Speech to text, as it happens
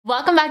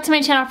Welcome back to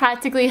my channel,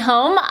 Practically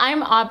Home.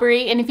 I'm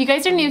Aubrey, and if you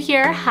guys are new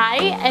here, hi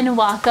and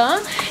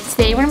welcome.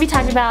 Today we're gonna be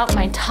talking about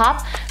my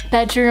top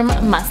bedroom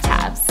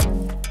must-haves.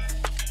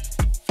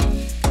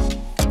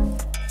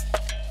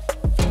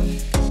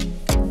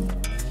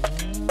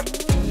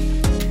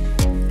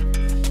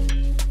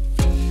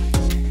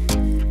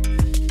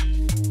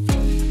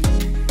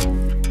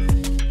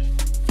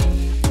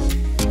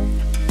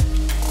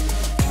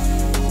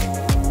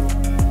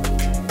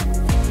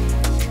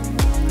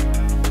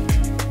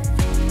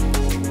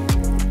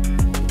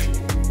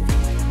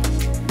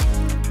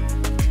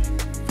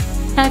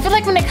 Now, I feel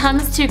like when it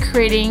comes to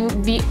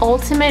creating the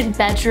ultimate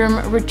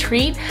bedroom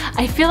retreat,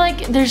 I feel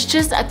like there's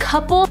just a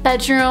couple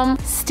bedroom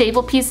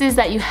staple pieces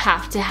that you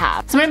have to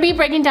have. So I'm gonna be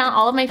breaking down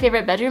all of my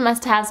favorite bedroom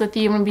must-haves with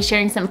you. I'm gonna be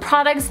sharing some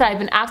products that I've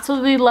been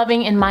absolutely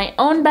loving in my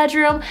own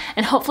bedroom,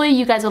 and hopefully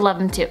you guys will love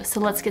them too. So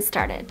let's get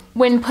started.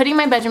 When putting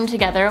my bedroom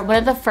together, one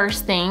of the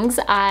first things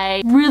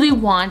I really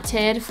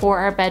wanted for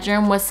our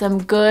bedroom was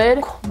some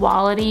good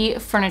quality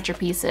furniture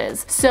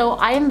pieces. So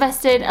I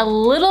invested a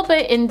little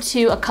bit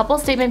into a couple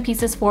statement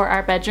pieces for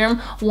our bedroom.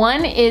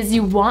 One is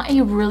you want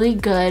a really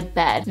good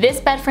bed. This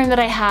bed frame that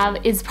I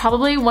have is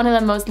probably one of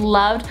the most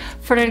loved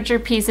furniture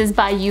pieces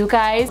by you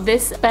guys.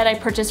 This bed I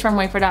purchased from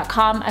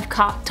Wayfair.com. I've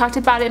talked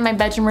about it in my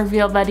bedroom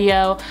reveal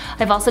video.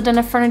 I've also done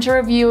a furniture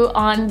review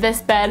on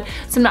this bed,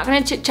 so I'm not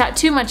gonna chit chat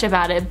too much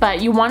about it,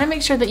 but you wanna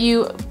make sure that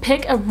you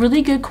pick a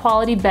really good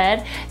quality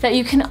bed that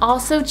you can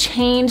also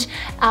change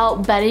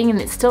out bedding and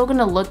it's still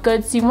gonna look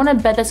good. So you want a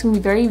bed that's gonna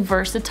be very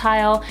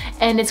versatile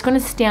and it's gonna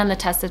stand the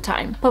test of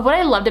time. But what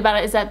I loved about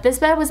it is that this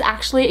bed was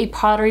actually a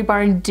Pottery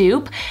Barn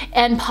dupe,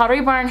 and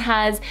Pottery Barn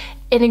has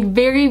a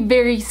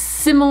very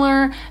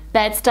similar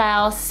bed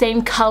style,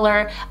 same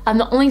color.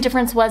 The only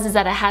difference was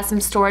that it has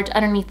some storage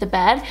underneath the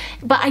bed,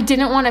 but I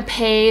didn't want to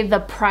pay the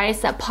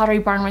price that Pottery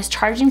Barn was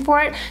charging for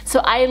it,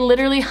 so I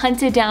literally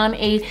hunted down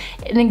an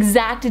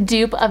exact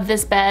dupe of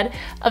this bed,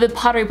 of the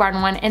Pottery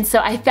Barn one, and so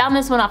I found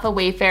this one off of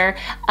Wayfair.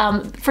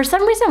 For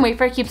some reason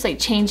Wayfair keeps like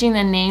changing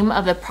the name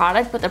of the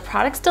product, but the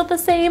product's still the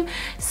same.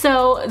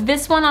 So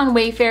this one on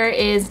Wayfair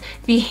is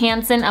the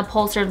Hanson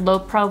Upholstered Low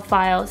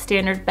Profile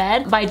Standard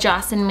Bed by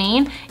Joss &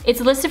 Main. It's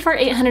listed for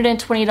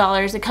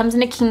 $820. It comes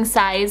in a king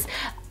size,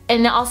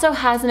 and it also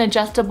has an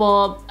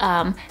adjustable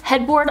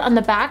headboard on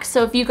the back.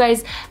 So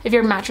if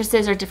your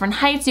mattresses are different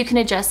heights, you can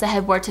adjust the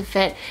headboard to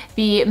fit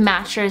the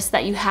mattress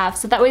that you have,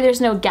 so that way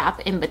there's no gap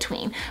in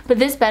between. But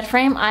this bed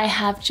frame I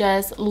have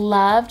just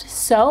loved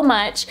so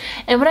much,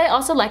 and what I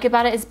also like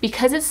about it is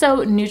because it's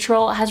so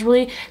neutral, it has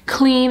really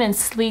clean and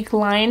sleek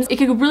lines. It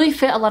could really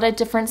fit a lot of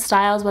different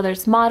styles, whether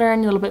it's modern,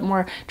 a little bit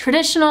more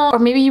traditional, or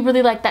maybe you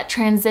really like that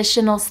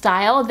transitional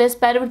style. This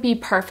bed would be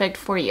perfect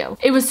for you.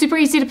 It was super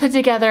easy to put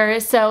together,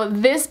 so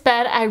this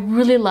bed I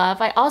really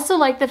love. I also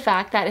like the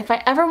fact that if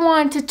I ever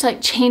wanted to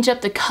like change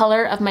up the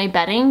color of my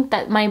bedding,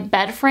 that my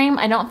bed frame,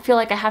 I don't feel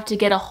like I have to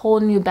get a whole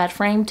new bed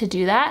frame to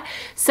do that.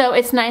 So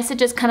it's nice to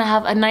just kind of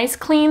have a nice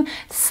clean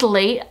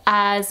slate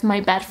as my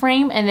bed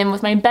frame, and then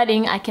with my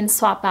bedding I can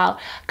swap out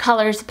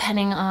colors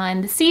depending on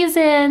the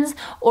seasons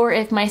or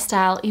if my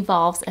style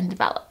evolves and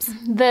develops.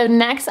 The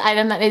next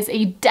item that is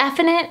a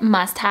definite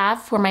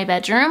must-have for my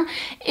bedroom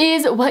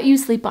is what you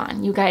sleep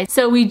on, you guys.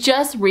 So we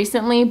just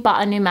recently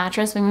bought a new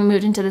mattress when we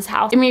moved into this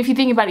house. I mean, if you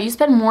think about it, you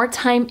spend more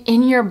time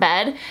in your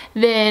bed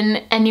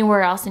than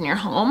anywhere else in your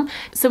home.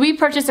 So we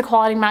purchased a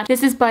quality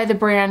mattress. This is by the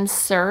brand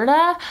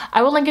Serta.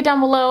 I will link it down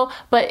below,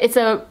 but it's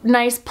a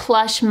nice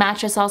plush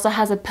mattress. Also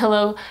has a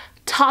pillow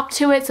top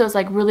to it, so it's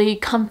like really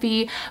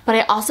comfy. But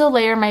I also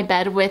layer my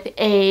bed with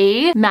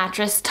a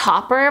mattress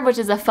topper, which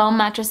is a foam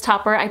mattress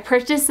topper. I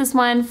purchased this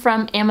one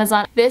from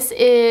Amazon. This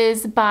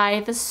is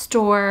by the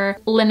store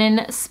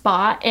Linen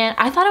Spot, and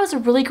I thought it was a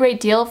really great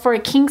deal for a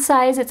king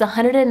size. It's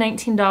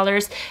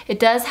 $119. It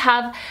does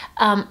have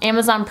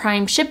Amazon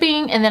Prime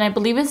shipping, and then I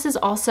believe this is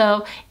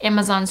also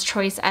Amazon's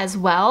choice as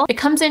well. It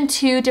comes in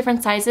two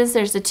different sizes.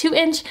 There's the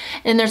 2-inch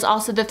and there's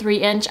also the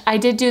 3-inch. I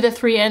did do the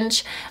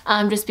 3-inch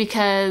just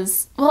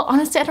because, well,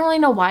 honestly, I don't really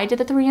know why I did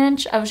the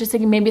 3-inch. I was just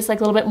thinking maybe it's like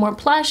a little bit more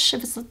plush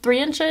if it's 3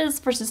 inches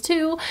versus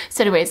 2.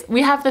 So anyways,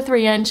 we have the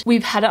 3-inch.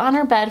 We've had it on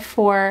our bed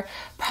for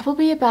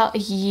probably about a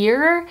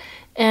year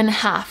and a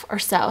half or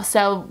so.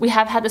 So we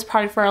have had this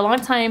product for a long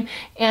time,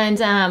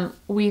 and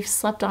we've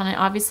slept on it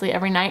obviously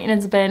every night, and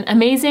it's been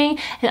amazing.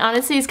 And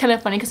honestly, it's kind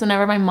of funny because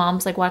whenever my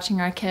mom's like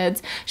watching our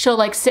kids, she'll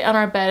like sit on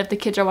our bed if the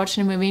kids are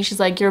watching a movie, and she's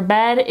like, "Your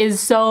bed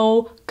is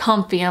so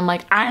comfy." And I'm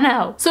like, I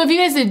know. So if you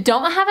guys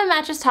don't have a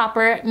mattress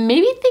topper,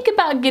 maybe think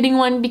about getting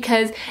one,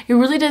 because it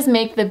really does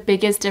make the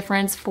biggest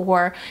difference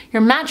for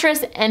your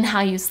mattress and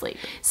how you sleep.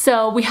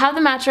 So we have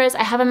the mattress,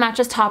 I have a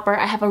mattress topper,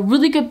 I have a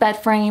really good bed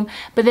frame,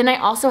 but then I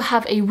also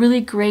have a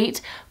really great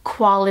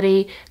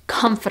quality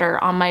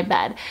comforter on my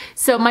bed.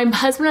 So my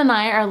husband and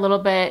I are a little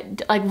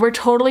bit, like, we're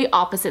totally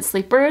opposite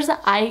sleepers.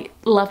 I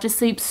love to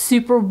sleep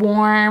super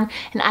warm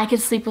and I could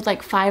sleep with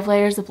like 5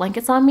 layers of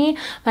blankets on me.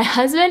 My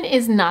husband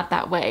is not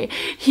that way.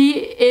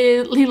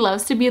 He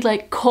loves to be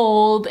like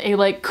cold and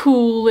like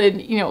cool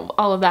and, you know,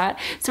 all of that.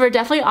 So we're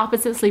definitely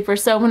opposite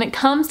sleepers. So when it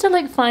comes to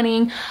like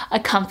finding a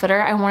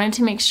comforter, I wanted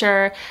to make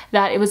sure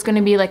that it was going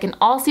to be like an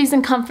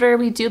all-season comforter.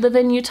 We do live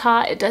in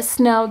Utah. It does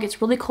snow, it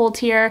gets really cold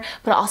here,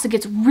 but it also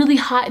gets really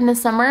hot in the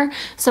summer.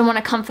 So I want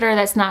a comforter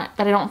that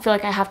I don't feel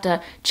like I have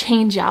to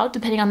change out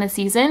depending on the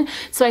season.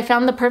 So I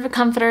found the perfect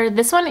comforter.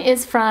 This one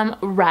is from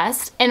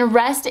Rest, and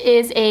Rest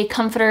is a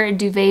comforter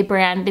duvet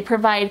brand. They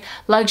provide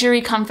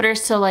luxury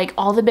comforters to like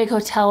all the big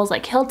hotels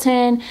like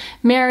Hilton,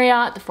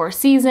 Marriott, the Four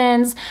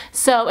Seasons.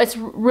 So it's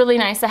really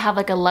nice to have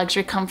like a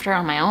luxury comforter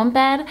on my own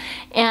bed.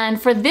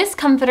 And for this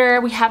comforter,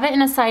 we have it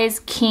in a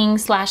size king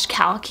 /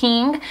 Cal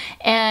King,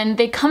 and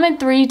they come in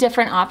 3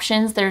 different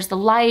options. There's the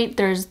light,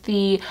 there's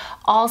the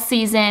all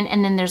season,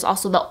 and then there's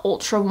also the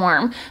ultra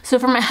warm. So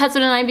for my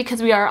husband and I,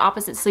 because we are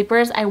opposite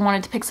sleepers, I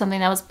wanted to pick something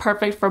that was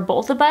perfect for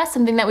both of us,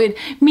 something that we'd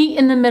meet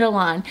in the middle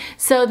on.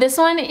 So this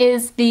one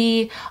is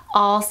the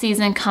all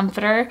season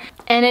comforter,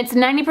 and it's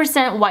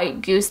 90%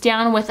 white goose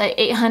down with a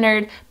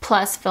 800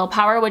 plus fill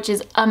power, which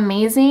is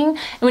amazing.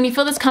 And when you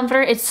feel this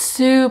comforter, it's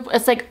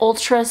like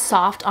ultra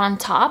soft on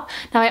top.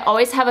 Now I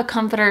always have a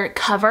comforter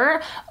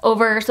cover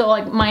over, so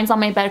like mine's on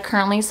my bed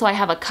currently, so I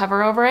have a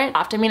cover over it.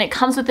 I mean, it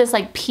comes with this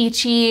like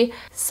peachy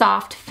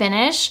soft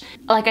finish.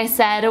 Like I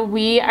said,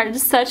 we are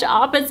just such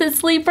opposite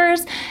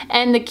sleepers,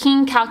 and the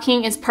Cal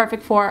King is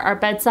perfect for our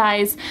bed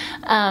size.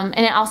 And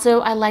it also,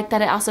 I like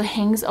that it also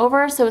hangs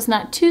over, so it's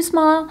not too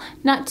small,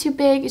 not too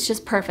big. It's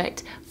just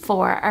perfect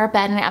for our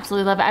bed, and I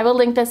absolutely love it. I will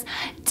link this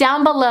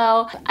down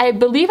below. I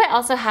believe I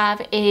also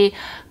have a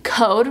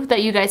code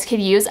that you guys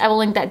could use. I will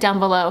link that down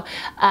below,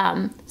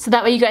 so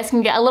that way you guys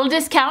can get a little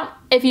discount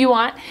if you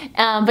want.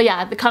 But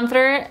yeah, the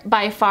comforter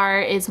by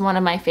far is one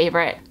of my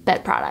favorite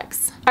bed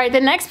products. All right,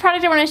 the next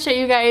product I want to show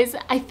you guys,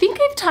 I think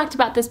I've talked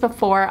about this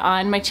before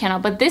on my channel,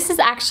 but this is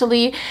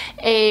actually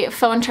a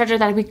phone charger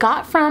that we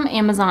got from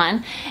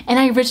Amazon, and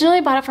I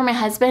originally bought it for my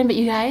husband, but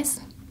you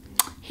guys,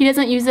 he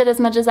doesn't use it as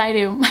much as I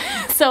do.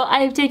 So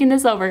I've taken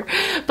this over.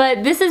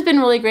 But this has been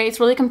really great. It's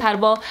really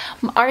compatible.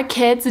 Our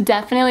kids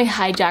definitely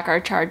hijack our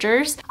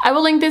chargers. I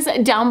will link this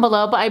down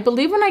below, but I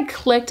believe when I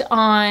clicked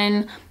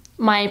on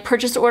my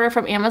purchase order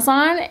from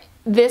Amazon,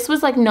 this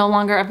was like no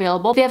longer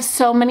available. They have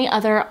so many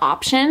other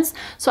options,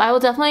 so I will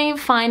definitely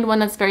find one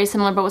that's very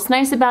similar. But what's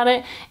nice about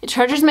it, it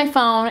charges my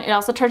phone, it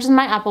also charges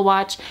my Apple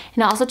Watch,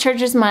 and it also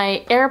charges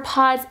my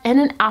AirPods and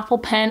an Apple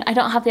Pen. I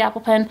don't have the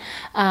Apple Pen,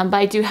 but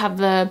I do have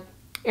the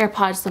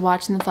AirPods, the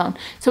watch, and the phone.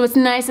 So what's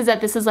nice is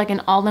that this is like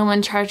an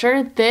all-in-one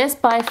charger. This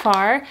by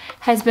far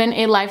has been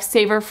a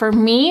lifesaver for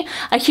me.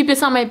 I keep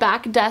this on my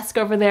back desk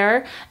over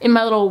there in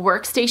my little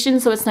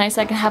workstation, so it's nice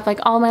I can have like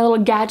all my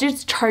little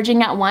gadgets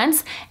charging at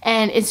once,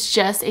 and it's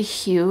just a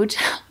huge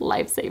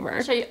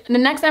lifesaver. The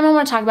next item I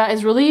want to talk about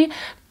is really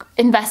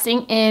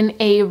investing in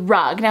a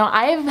rug. Now,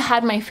 I've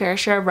had my fair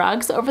share of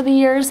rugs over the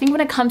years. I think when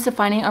it comes to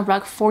finding a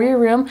rug for your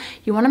room,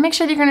 you want to make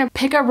sure that you're going to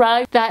pick a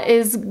rug that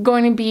is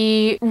going to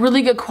be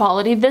really good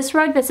quality. This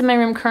rug that's in my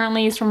room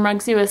currently is from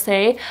Rugs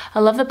USA. I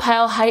love the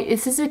pile height.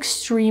 This is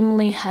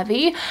extremely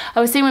heavy. I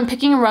would say when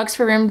picking rugs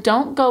for your room,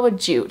 don't go with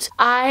jute.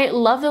 I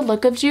love the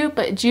look of jute,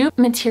 but jute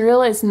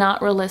material is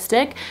not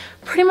realistic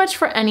pretty much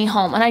for any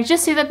home. And I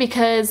just say that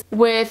because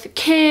with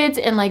kids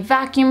and like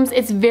vacuums,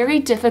 it's very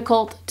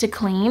difficult to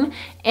clean,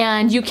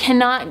 and you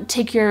cannot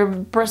take your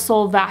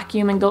bristle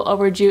vacuum and go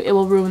over jute. It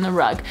will ruin the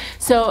rug.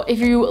 So if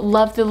you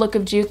love the look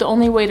of jute, the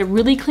only way to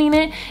really clean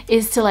it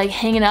is to like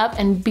hang it up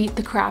and beat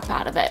the crap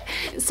out of it.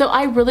 So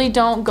I really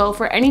don't go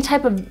for any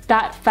type of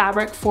that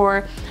fabric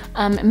for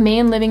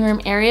main living room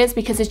areas,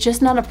 because it's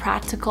just not a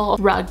practical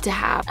rug to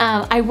have.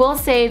 I will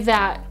say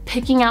that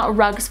picking out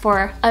rugs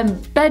for a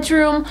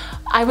bedroom,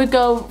 I would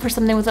go for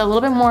something with a little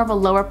bit more of a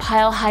lower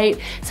pile height,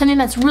 something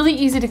that's really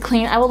easy to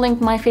clean. I will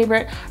link my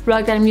favorite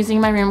rug that I'm using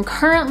in my room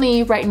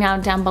currently right now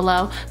down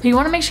below. But you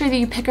want to make sure that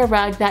you pick a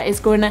rug that is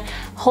going to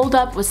hold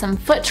up with some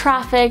foot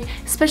traffic,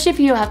 especially if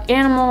you have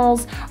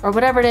animals or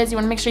whatever it is. You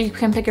want to make sure you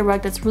can pick a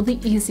rug that's really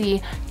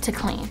easy to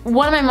clean.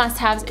 One of my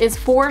must-haves is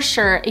for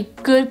sure a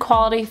good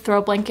quality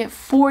throw blanket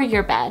for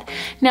your bed.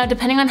 Now,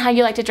 depending on how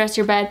you like to dress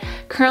your bed,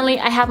 currently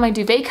I have my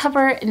duvet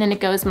cover, and then it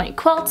goes my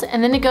quilt,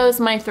 and then it goes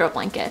my throw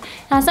blanket.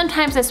 Now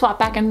sometimes I swap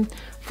back and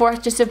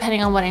forth just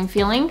depending on what I'm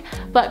feeling,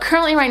 but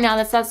currently right now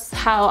that's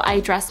how I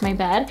dress my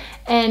bed.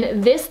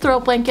 And this throw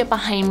blanket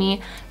behind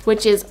me,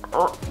 which is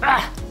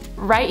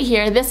right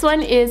here, this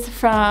one is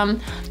from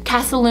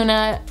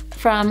Casaluna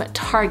from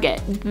Target.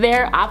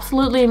 They're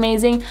absolutely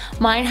amazing.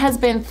 Mine has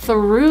been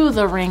through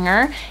the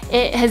ringer.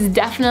 It has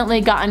definitely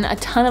gotten a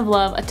ton of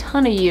love, a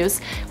ton of use.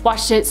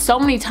 Watched it so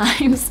many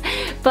times,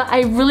 but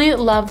I really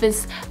love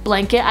this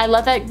blanket. I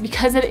love that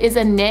because it is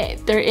a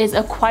knit, there is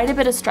quite a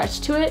bit of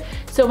stretch to it.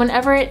 So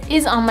whenever it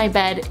is on my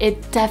bed,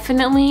 it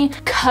definitely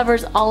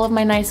covers all of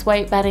my nice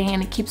white bedding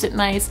and it keeps it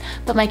nice,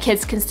 but my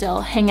kids can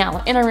still hang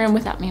out in a room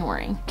without me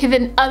worrying. Okay,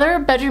 the other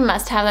bedroom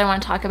must-have that I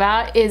want to talk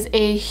about is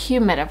a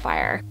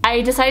humidifier.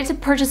 I decided to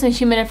purchase a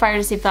humidifier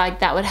to see if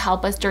that would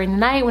help us during the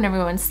night when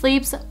everyone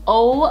sleeps.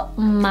 Oh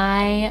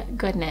my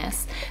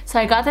goodness. So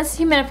I got this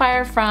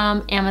humidifier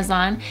from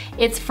Amazon.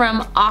 It's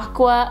from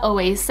Aqua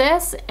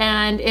Oasis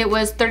and it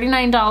was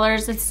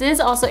 $39. This is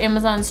also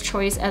Amazon's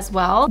choice as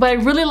well. What I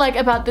really like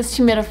about this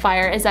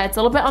humidifier is that it's a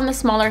little bit on the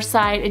smaller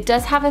side. It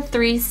does have a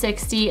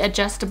 360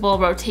 adjustable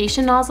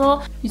rotation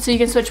nozzle, so you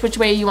can switch which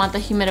way you want the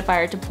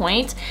humidifier to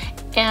point.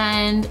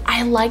 And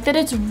I like that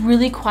it's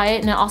really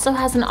quiet and it also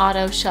has an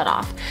auto shut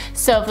off.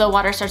 So if the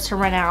water starts to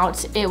run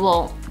out, it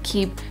will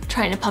keep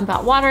trying to pump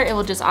out water, it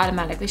will just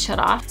automatically shut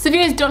off. So if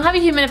you guys don't have a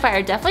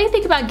humidifier, definitely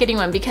think about getting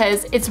one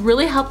because it's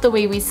really helped the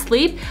way we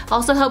sleep.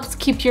 Also helps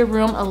keep your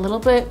room a little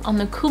bit on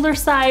the cooler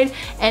side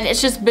and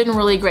it's just been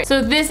really great.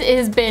 So this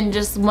has been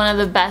just one of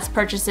the best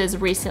purchases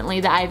recently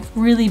that I've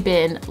really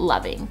been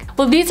loving.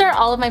 Well, these are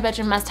all of my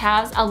bedroom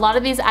must-haves. A lot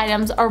of these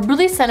items are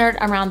really centered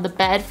around the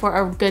bed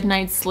for a good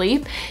night's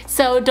sleep.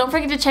 So don't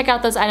forget to check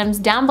out those items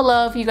down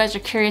below if you guys are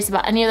curious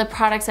about any of the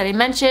products that I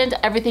mentioned.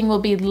 Everything will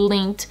be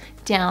linked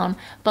down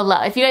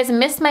below. If you guys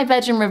missed my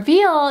bedroom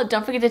reveal,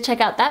 don't forget to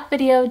check out that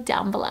video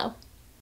down below.